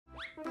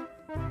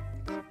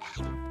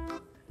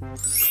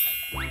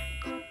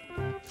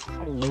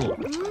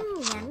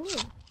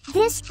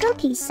These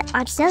cookies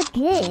are so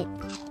good.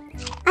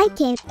 I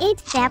can eat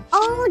them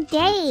all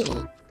day.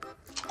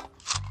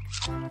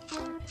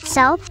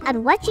 So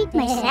I'm watching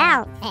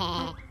myself.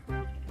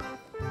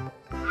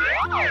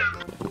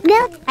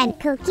 Milk and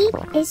cookie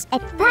is a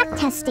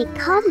fantastic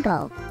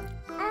combo.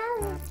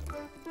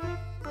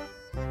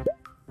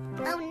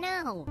 Oh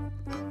no!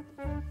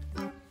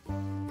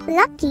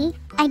 Lucky,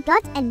 I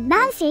got a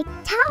magic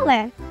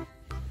tower.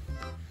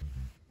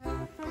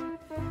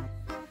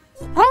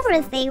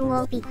 Everything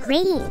will be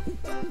green.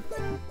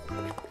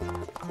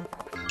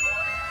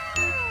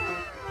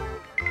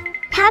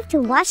 Have to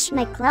wash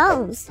my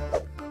clothes.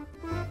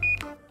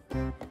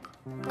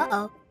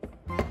 Uh-oh.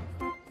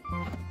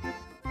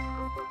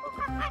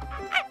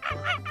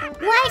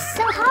 Why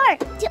so hard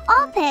to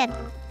open?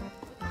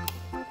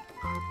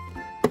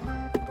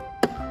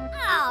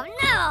 Oh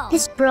no!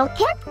 It's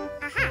broken?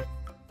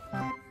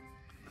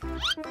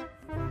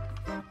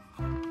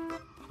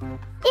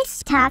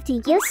 It's time to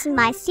use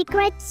my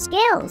secret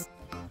skills.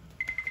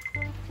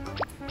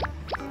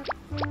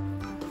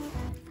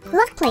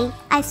 Luckily,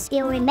 I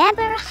still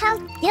remember how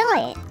to do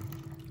it.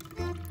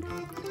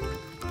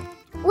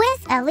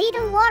 With a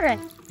little water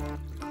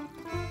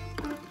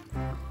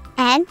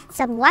and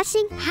some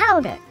washing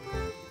powder.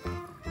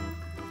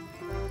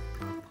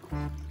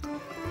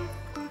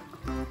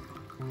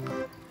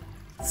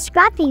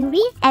 Scrubbing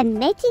it and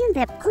making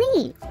them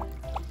clean.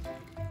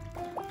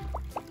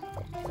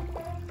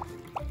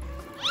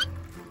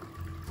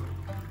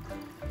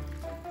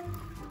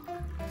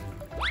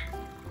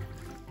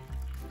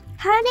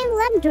 Turning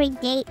laundry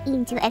day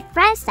into a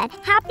fresh and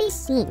happy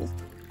scene.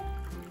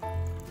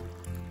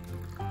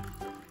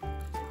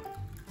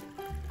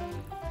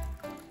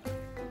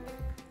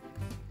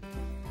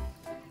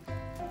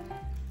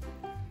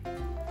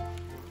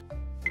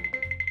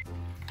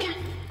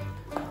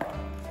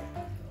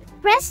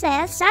 Press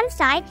the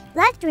sunshine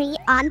laundry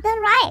on the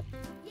right.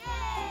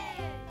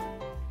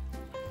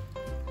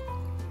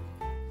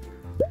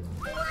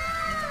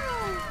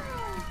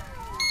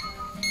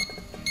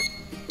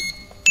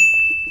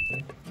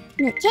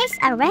 The cakes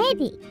are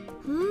ready.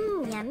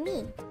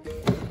 Yummy.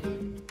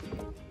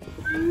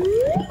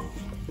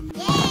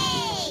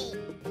 Yay!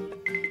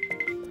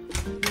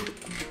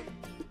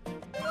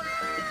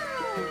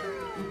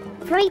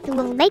 Fruit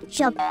will make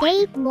your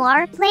day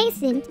more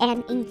pleasant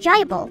and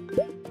enjoyable.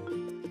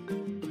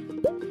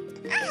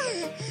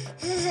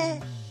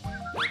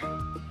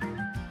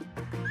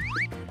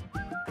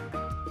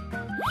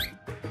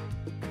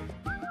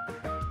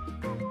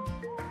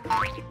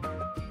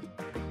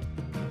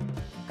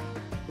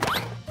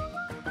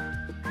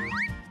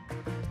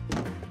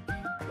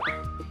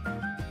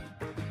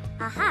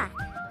 Aha!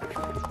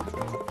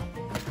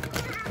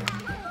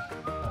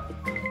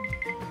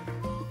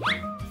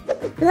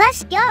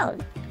 Let's go!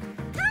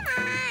 Come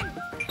on!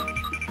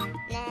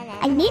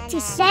 I need to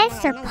send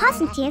some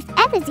positive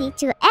energy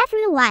to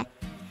everyone.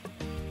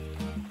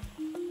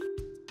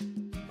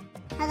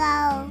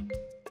 Hello?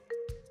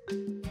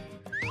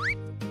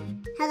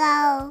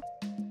 Hello?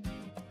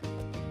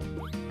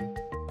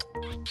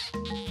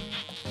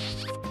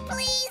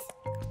 Please!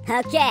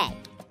 Okay!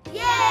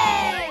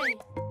 Yay!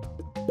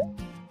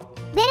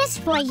 This is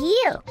for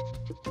you.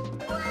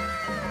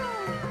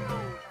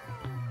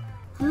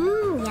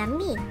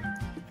 Yummy.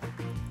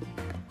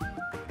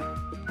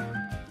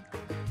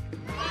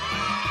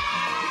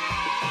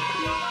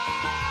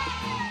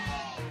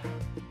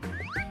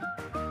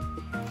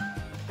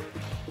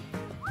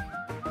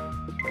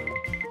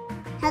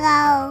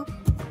 Hello?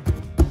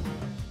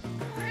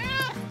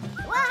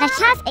 I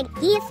have a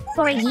gift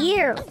for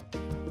you.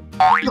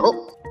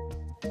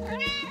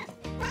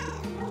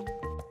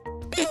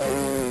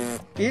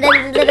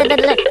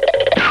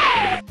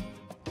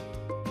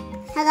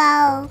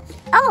 Hello?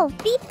 Oh,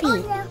 BiBi.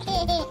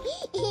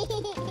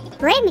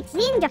 Let me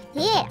clean the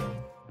hair.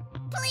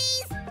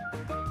 Please!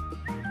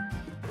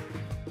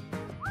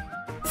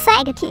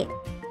 Thank you.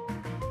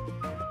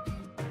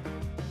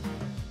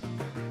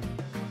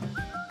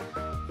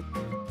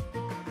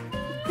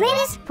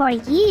 This is for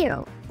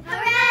you.